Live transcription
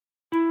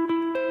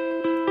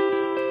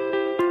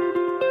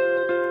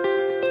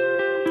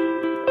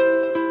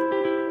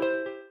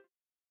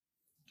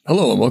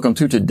Hello and welcome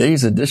to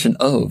today's edition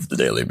of The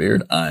Daily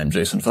Beard. I'm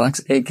Jason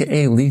Fox,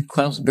 aka Lee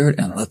Klaus Beard,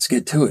 and let's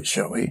get to it,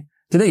 shall we?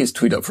 Today's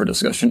tweet up for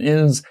discussion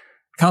is,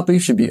 copy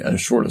should be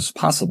as short as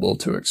possible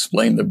to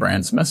explain the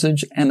brand's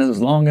message and as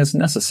long as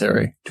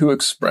necessary to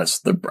express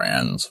the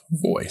brand's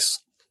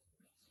voice.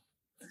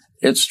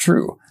 It's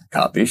true,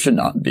 copy should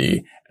not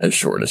be as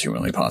short as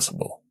humanly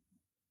possible.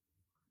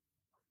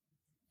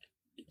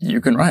 You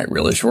can write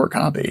really short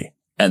copy,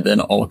 and then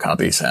all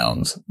copy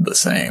sounds the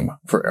same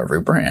for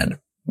every brand,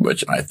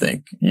 which I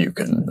think you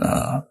can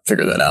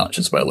figure that out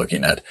just by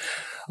looking at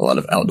a lot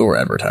of outdoor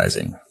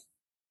advertising.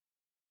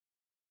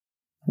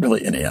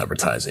 Really any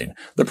advertising.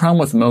 The problem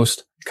with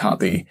most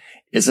copy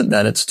isn't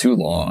that it's too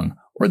long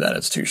or that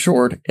it's too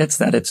short, it's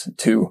that it's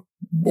too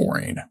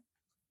boring.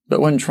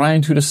 But when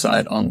trying to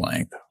decide on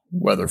length,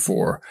 whether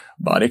for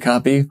body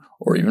copy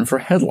or even for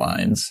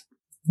headlines,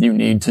 you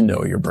need to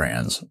know your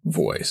brand's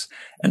voice.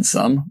 And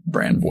some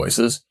brand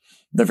voices,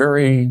 they're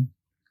very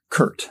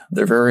curt.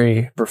 They're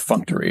very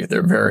perfunctory.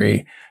 They're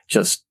very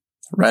just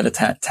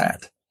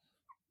rat-a-tat-tat.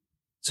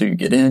 So you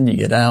get in, you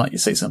get out, you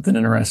say something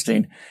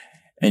interesting,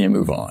 and you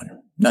move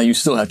on. Now, you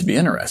still have to be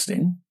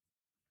interesting.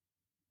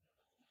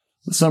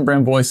 But some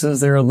brand voices,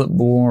 they're a little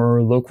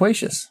more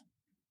loquacious.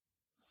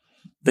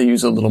 They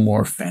use a little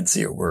more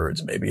fancier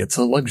words. Maybe it's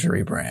a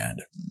luxury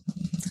brand.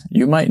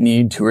 You might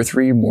need 2 or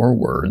 3 more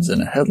words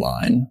in a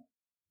headline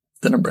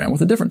than a brand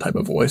with a different type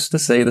of voice to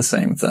say the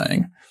same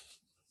thing.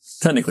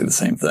 Technically the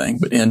same thing,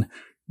 but in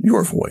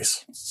your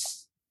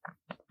voice.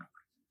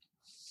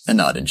 And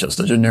not in just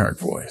a generic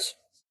voice.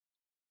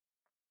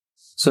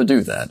 So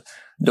do that.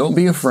 Don't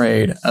be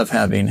afraid of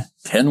having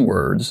 10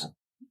 words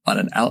on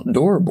an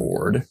outdoor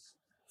board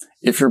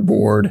if your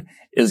board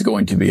is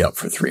going to be up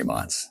for 3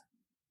 months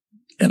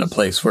in a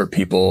place where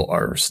people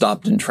are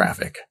stopped in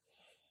traffic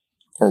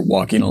or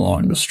walking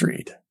along the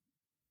street.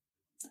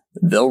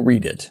 They'll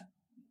read it.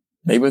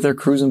 Maybe if they're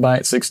cruising by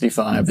at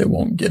 65, they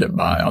won't get it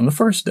by on the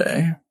first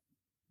day.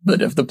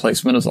 But if the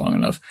placement is long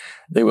enough,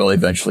 they will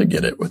eventually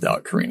get it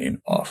without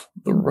careening off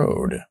the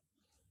road.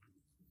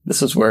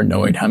 This is where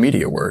knowing how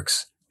media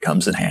works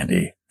comes in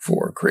handy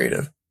for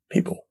creative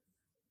people.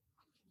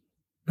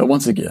 But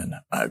once again,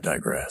 I've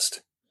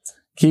digressed.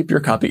 Keep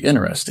your copy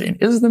interesting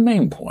is the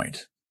main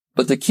point.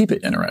 But to keep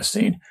it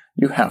interesting,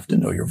 you have to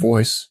know your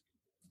voice.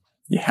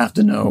 You have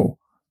to know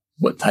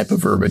what type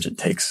of verbiage it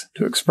takes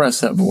to express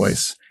that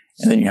voice.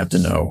 And then you have to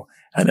know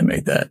how to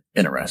make that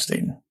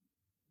interesting.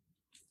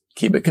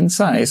 Keep it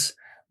concise,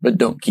 but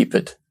don't keep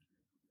it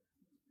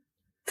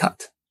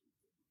cut.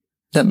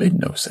 That made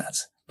no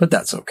sense, but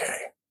that's okay.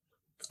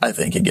 I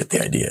think you get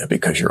the idea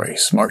because you're a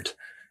smart,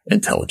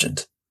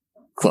 intelligent,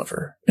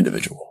 clever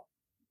individual.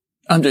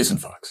 I'm Jason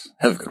Fox.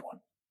 Have a good one.